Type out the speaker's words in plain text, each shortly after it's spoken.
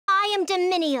am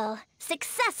Dominiel,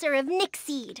 successor of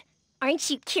Nixseed. Aren't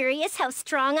you curious how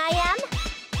strong I am?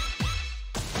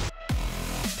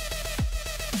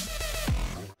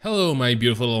 Hello my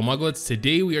beautiful little Moglets.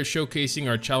 Today we are showcasing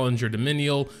our Challenger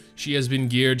Dominiel. She has been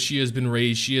geared, she has been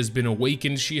raised, she has been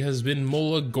awakened, she has been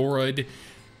Moglets.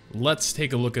 Let's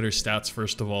take a look at her stats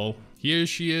first of all. Here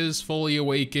she is, fully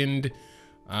awakened.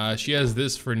 She has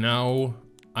this for now.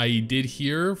 I did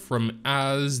hear from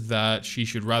Az that she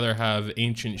should rather have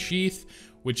Ancient Sheath,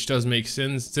 which does make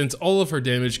sense. Since all of her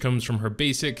damage comes from her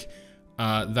basic,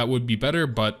 that would be better,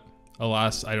 but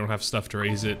alas, I don't have stuff to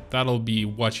raise it. That'll be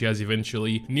what she has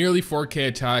eventually. Nearly 4k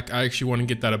attack. I actually want to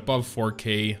get that above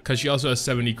 4k because she also has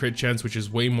 70 crit chance, which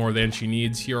is way more than she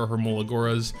needs. Here are her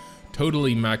Moglets.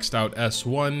 Totally maxed out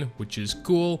S1, which is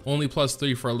cool. Only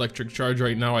 +3 for electric charge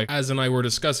right now. Az and I were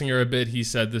discussing her a bit. He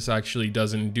said this actually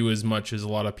doesn't do as much as a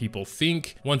lot of people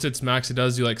think. Once it's maxed, it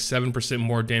does do like 7%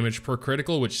 more damage per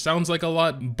critical, which sounds like a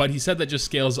lot, but he said that just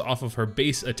scales off of her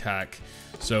base attack.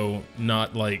 So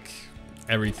not like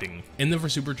everything. And then for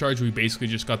supercharge, we basically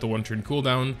just got the 1-turn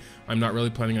cooldown. I'm not really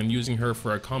planning on using her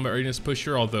for a combat readiness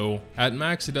pusher, although at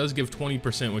max it does give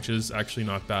 20%, which is actually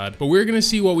not bad. But we're gonna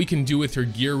see what we can do with her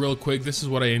gear real quick. This is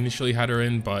what I initially had her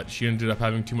in, but she ended up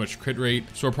having too much crit rate.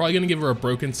 So we're probably gonna give her a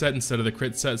broken set instead of the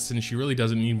crit set, since she really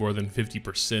doesn't need more than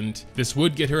 50%. This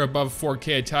would get her above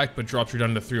 4k attack, but drops her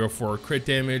down to 304 crit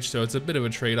damage, so it's a bit of a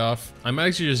trade-off. I might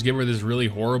actually just give her this really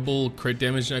horrible crit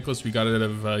damage necklace we got out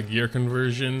of gear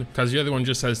conversion, because the other one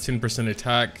just has 10%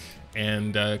 attack,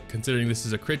 and considering this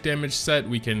is a crit damage set,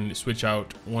 we can switch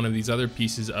out one of these other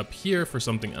pieces up here for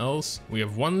something else. We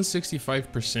have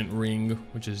 165% ring,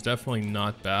 which is definitely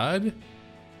not bad.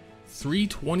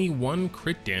 321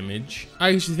 crit damage.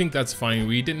 I actually think that's fine.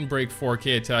 We didn't break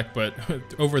 4k attack, but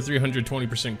over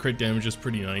 320% crit damage is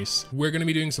pretty nice. We're going to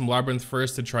be doing some Labyrinth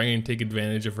first to try and take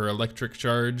advantage of her electric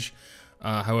charge.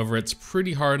 However, it's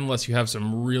pretty hard unless you have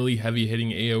some really heavy hitting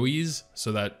AoEs,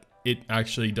 so that it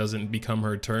actually doesn't become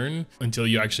her turn until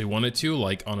you actually want it to,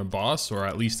 like on a boss or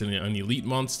at least an elite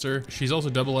monster. She's also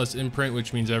double S imprint,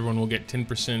 which means everyone will get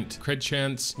 10% crit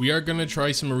chance. We are gonna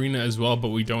try some arena as well, but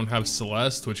we don't have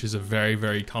Celeste, which is a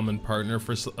very common partner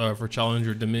for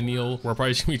Challenger Dominiel. We're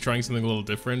probably just gonna be trying something a little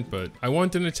different, but I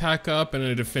want an attack up and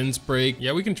a defense break.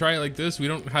 Yeah, we can try it like this. We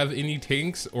don't have any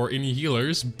tanks or any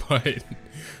healers, but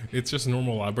it's just a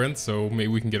normal Labyrinth, so maybe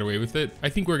we can get away with it. I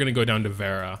think we're gonna go down to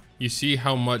Vera. You see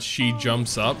how much she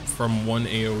jumps up from one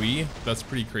AoE? That's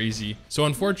pretty crazy. So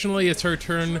unfortunately, it's her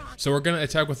turn, so we're gonna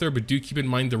attack with her, but do keep in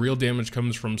mind the real damage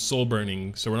comes from soul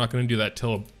burning, so we're not gonna do that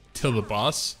till the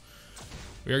boss.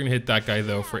 We are gonna hit that guy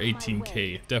though for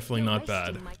 18k. Definitely not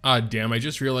bad. Ah, damn, I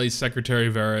just realized Secretary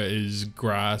Vera is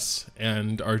grass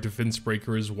and our defense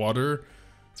breaker is water.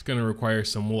 It's gonna require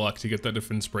some luck to get that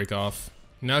defense break off.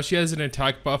 Now she has an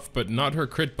attack buff, but not her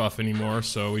crit buff anymore,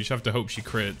 so we just have to hope she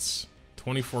crits.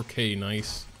 24k,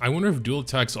 nice. I wonder if dual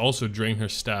attacks also drain her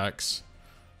stacks.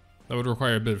 That would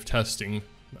require a bit of testing.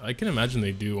 I can imagine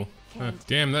they do.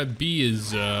 Damn, that bee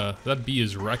is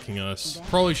wrecking us.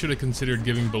 Probably should have considered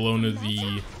giving Bellona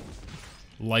the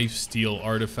lifesteal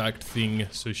artifact thing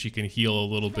so she can heal a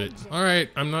little bit.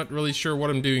 Alright, I'm not really sure what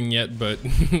I'm doing yet, but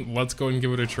let's go and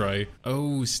give it a try.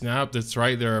 Oh snap, that's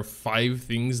right, there are 5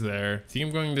 things there. I think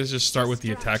I'm going to just start with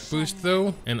the attack boost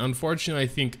though, and unfortunately I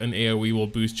think an AoE will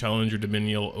boost Challenger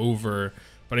Dominiel over,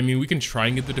 but I mean we can try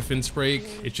and get the defense break.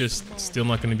 It's just still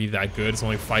not going to be that good. It's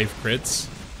only 5 crits.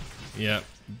 Yeah,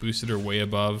 boosted her way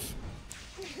above.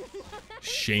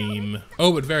 Shame.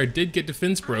 Oh, but Vera did get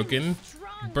defense broken.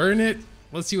 Burn it.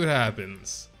 Let's see what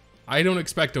happens. I don't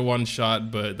expect a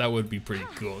one-shot, but that would be pretty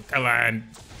cool. Come on.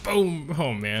 Boom.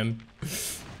 Oh, man.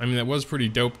 I mean, that was pretty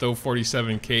dope, though.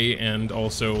 47k and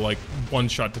also, like, one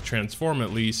shot to transform,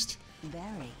 at least.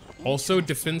 Also,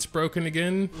 defense broken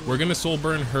again. We're gonna soul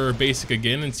burn her basic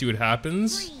again and see what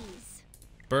happens.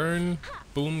 Burn.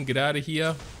 Boom. Get out of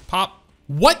here. Pop.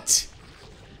 What?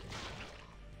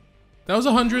 That was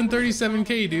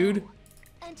 137k, dude.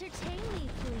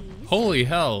 Holy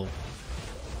hell.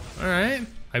 Alright.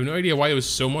 I have no idea why it was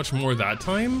so much more that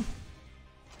time.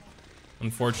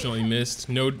 Unfortunately missed.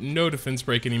 No defense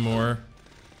break anymore.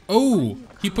 Oh!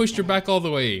 He pushed her back all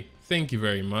the way. Thank you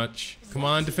very much. Come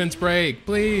on, defense break,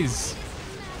 please.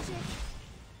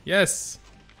 Yes.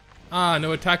 Ah,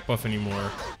 no attack buff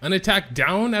anymore. An attack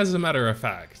down, as a matter of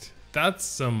fact. That's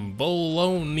some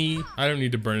baloney. I don't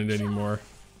need to burn it anymore.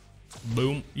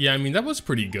 Boom. Yeah, I mean, that was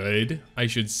pretty good, I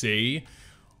should say.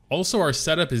 Also, our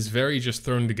setup is very just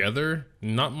thrown together.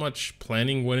 Not much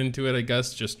planning went into it, I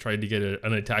guess. Just tried to get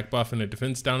an attack buff and a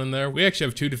defense down in there. We actually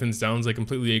have 2 defense downs. I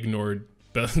completely ignored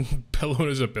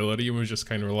Bellona's ability and was just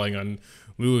kind of relying on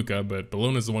Luluka, but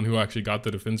Bellona's the one who actually got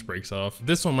the defense breaks off.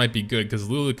 This one might be good because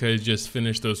Luluka just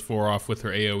finished those 4 off with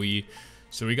her AoE,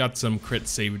 so we got some crits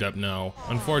saved up now.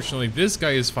 Unfortunately, this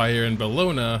guy is fire and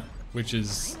Bellona, which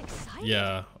is,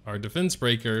 yeah, our defense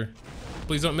breaker.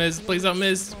 Please don't miss,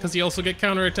 because he also get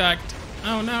counterattacked.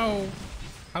 Oh no,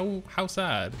 how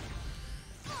sad.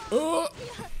 Oh.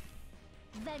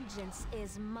 Vengeance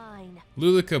is mine.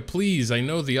 Luluka, please, I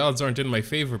know the odds aren't in my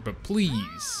favor, but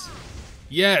please.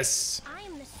 Yes.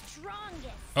 I'm the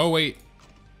strongest. Oh wait,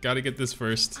 gotta get this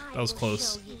first. That was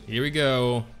close. Here we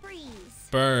go.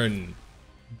 Burn.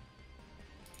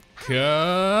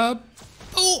 Cup.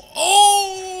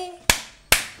 Oh.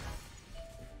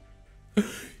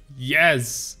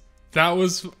 Yes. That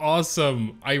was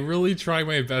awesome. I really try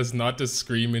my best not to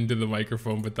scream into the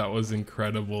microphone, but that was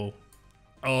incredible.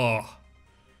 Oh.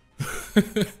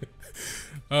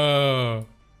 Oh,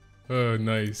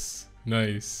 nice.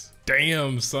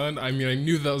 Damn, son. I mean, I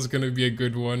knew that was gonna be a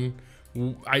good one.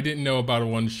 I didn't know about a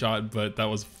one shot, but that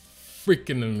was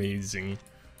freaking amazing.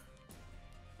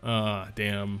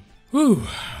 Damn. Whew.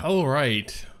 All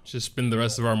right. Just spin the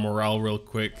rest of our morale real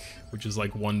quick, which is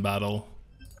like 1 battle.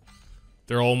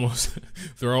 They're all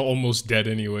almost dead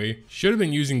anyway. Should have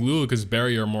been using Luluka's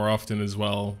barrier more often as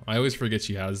well. I always forget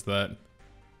she has that.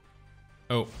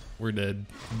 Oh, we're dead.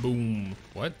 Boom.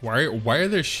 What? Why are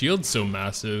their shields so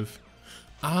massive?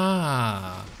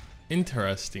 Ah,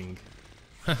 interesting.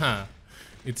 Haha.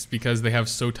 It's because they have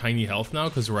so tiny health now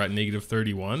because we're at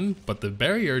 -31, but the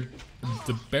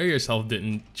barrier's health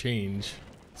didn't change.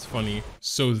 It's funny.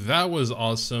 So that was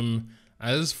awesome.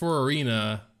 As for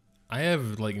Arena, I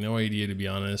have like no idea, to be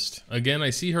honest. Again, I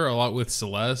see her a lot with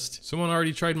Celeste. Someone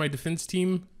already tried my defense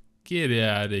team? Get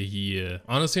out of here.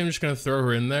 Honestly, I'm just gonna throw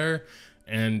her in there,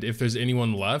 and if there's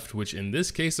anyone left, which in this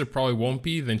case there probably won't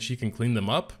be, then she can clean them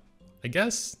up. I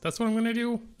guess that's what I'm gonna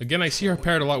do. Again, I see her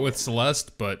paired a lot with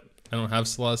Celeste, but I don't have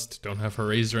Celeste, don't have her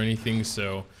raised or anything,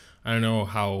 so I don't know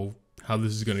how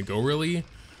this is gonna go really.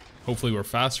 Hopefully we're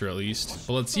faster at least.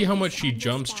 But let's see how much she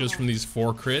jumps just from these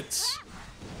 4 crits.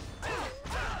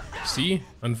 See,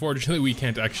 unfortunately we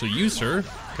can't actually use her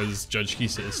because Judge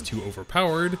Kisa is too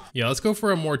overpowered. Yeah, let's go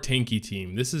for a more tanky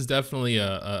team. This is definitely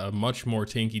a much more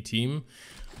tanky team.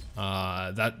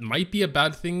 That might be a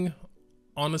bad thing,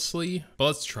 honestly, but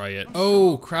let's try it.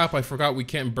 Oh crap, I forgot we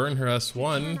can't burn her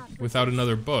S1 without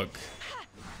another book.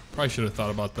 Probably should have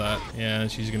thought about that. Yeah,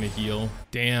 she's gonna heal.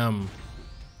 Damn.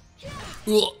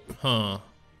 Ugh. Huh.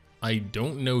 I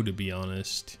don't know, to be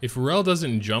honest. If Rel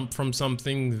doesn't jump from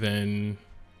something, then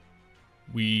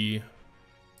we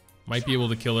might be able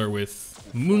to kill her with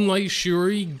Moonlight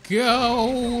Shuri.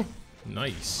 Go!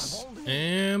 Nice.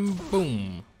 And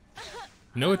boom.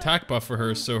 No attack buff for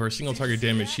her, so her single target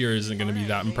damage here isn't going to be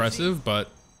that impressive, but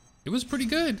it was pretty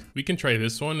good. We can try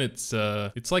this one. It's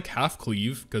like half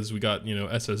cleave because we got, you know,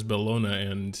 SS Bellona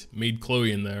and Maid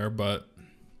Chloe in there, but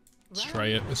let's try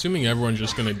it. Assuming everyone's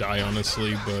just going to die,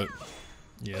 honestly, but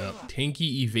yeah.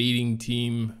 Tanky evading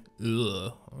team.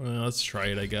 Ugh. Well, let's try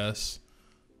it, I guess.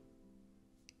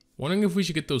 Wondering if we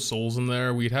should get those souls in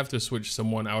there. We'd have to switch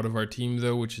someone out of our team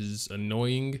though, which is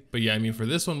annoying. But yeah, I mean, for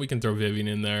this one, we can throw Vivian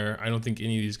in there. I don't think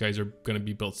any of these guys are going to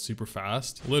be built super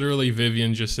fast. Literally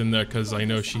Vivian just in there because I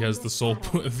know she has the soul,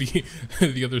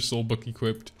 the other soul book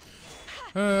equipped.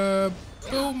 Boom.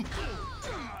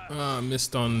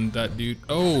 Missed on that dude.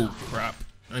 Oh, crap.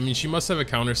 I mean, she must have a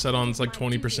counter set on. It's like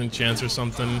 20% chance or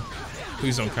something.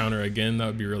 Please don't counter again. That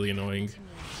would be really annoying.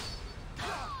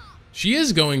 She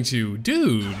is going to.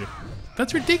 Dude,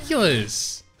 that's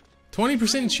ridiculous.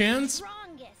 20% chance?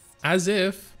 As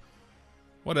if.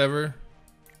 Whatever.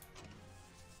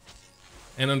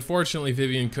 And unfortunately,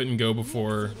 Vivian couldn't go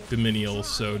before Dominiel,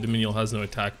 so Dominiel has no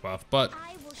attack buff. But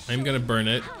I'm going to burn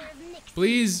it.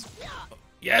 Please.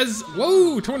 Yes.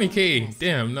 Whoa, 20k.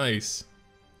 Damn, nice.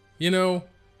 You know,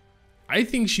 I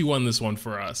think she won this one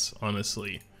for us,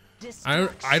 honestly.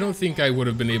 I don't think I would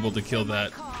have been able to kill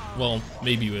that. Well,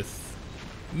 maybe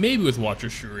with Watcher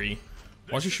Shuri.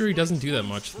 Watcher Shuri doesn't do that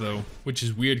much though, which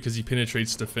is weird because he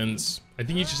penetrates defense. I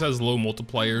think he just has low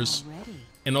multipliers.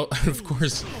 And of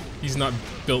course, he's not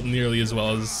built nearly as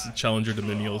well as Challenger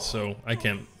Dominiel, so I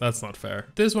can't, that's not fair.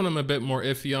 This one I'm a bit more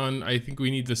iffy on. I think we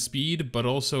need the speed, but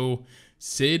also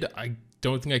Sid, I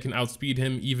don't think I can outspeed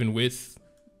him even with,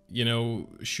 you know,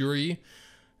 Shuri.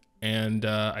 And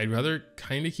I'd rather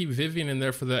kind of keep Vivian in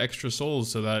there for the extra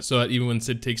souls so that even when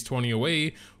Sid takes 20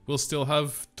 away, we'll still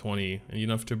have 20 and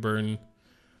enough to burn.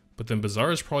 But then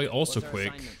Bazaar is probably also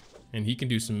quick, and he can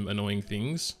do some annoying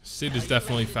things. Sid is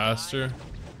definitely faster.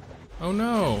 Oh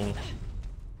no.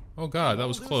 Oh god, that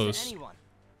was close.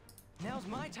 Now's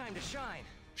my time to shine.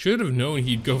 Should have known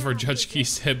he'd go for Judge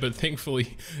Key's head, but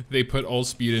thankfully they put all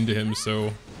speed into him,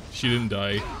 so she didn't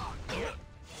die.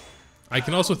 I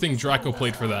can also thank Draco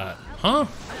Plate for that. Huh?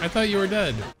 I thought you were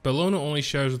dead. Bellona only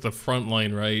shares with the front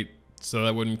line, right? So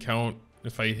that wouldn't count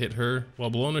if I hit her. Well,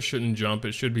 Bellona shouldn't jump.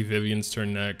 It should be Vivian's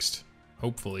turn next.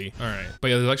 Hopefully. Alright. But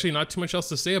yeah, there's actually not too much else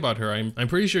to say about her. I'm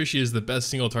pretty sure she is the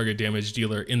best single target damage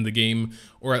dealer in the game,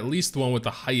 or at least the one with the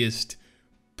highest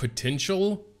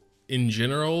potential in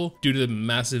general, due to the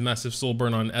massive soul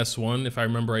burn on S1. If I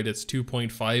remember right, it's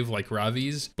 2.5 like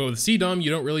Ravi's. But with C.DOM,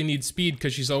 you don't really need speed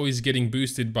because she's always getting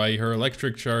boosted by her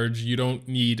electric charge. You don't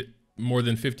need more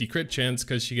than 50 crit chance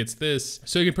because she gets this.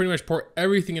 So you can pretty much pour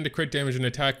everything into crit damage and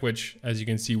attack, which, as you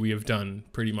can see, we have done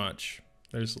pretty much.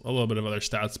 There's a little bit of other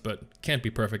stats, but can't be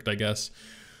perfect, I guess.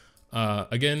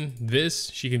 Again,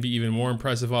 she can be even more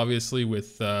impressive, obviously,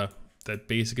 with that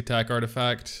basic attack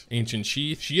artifact, Ancient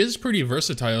Sheath. She is pretty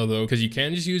versatile though, because you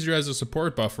can just use her as a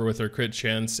support buffer with her crit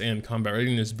chance and combat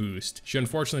readiness boost. She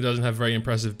unfortunately doesn't have very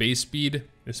impressive base speed,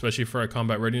 especially for a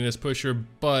combat readiness pusher,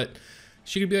 but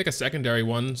she could be like a secondary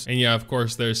one. And yeah, of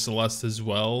course, there's Celeste as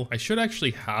well. I should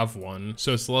actually have one.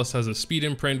 So Celeste has a speed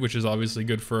imprint, which is obviously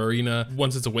good for Arena.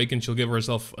 Once it's awakened, she'll give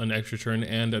herself an extra turn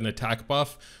and an attack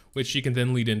buff, which she can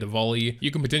then lead into volley.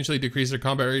 You can potentially decrease her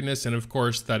combat readiness, and of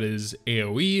course, that is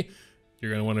AoE. You're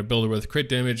going to want to build her with crit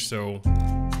damage, so,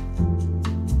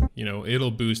 you know, it'll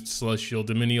boost Celestial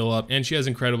Dominiel up, and she has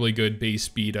incredibly good base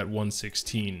speed at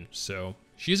 116, so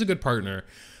she's a good partner.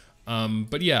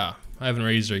 But yeah, I haven't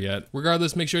raised her yet.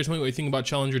 Regardless, make sure to tell me what you think about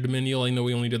Challenger Dominiel. I know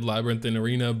we only did Labyrinth and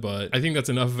Arena, but I think that's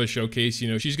enough of a showcase. You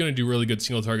know, she's going to do really good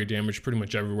single target damage pretty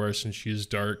much everywhere since she is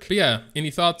dark. But yeah, any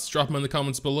thoughts? Drop them in the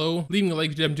comments below. Leaving a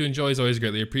like to enjoy is always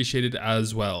greatly appreciated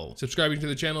as well. Subscribing to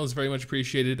the channel is very much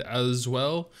appreciated as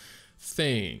well.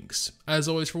 Thanks, as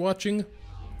always, for watching,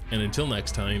 and until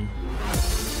next time.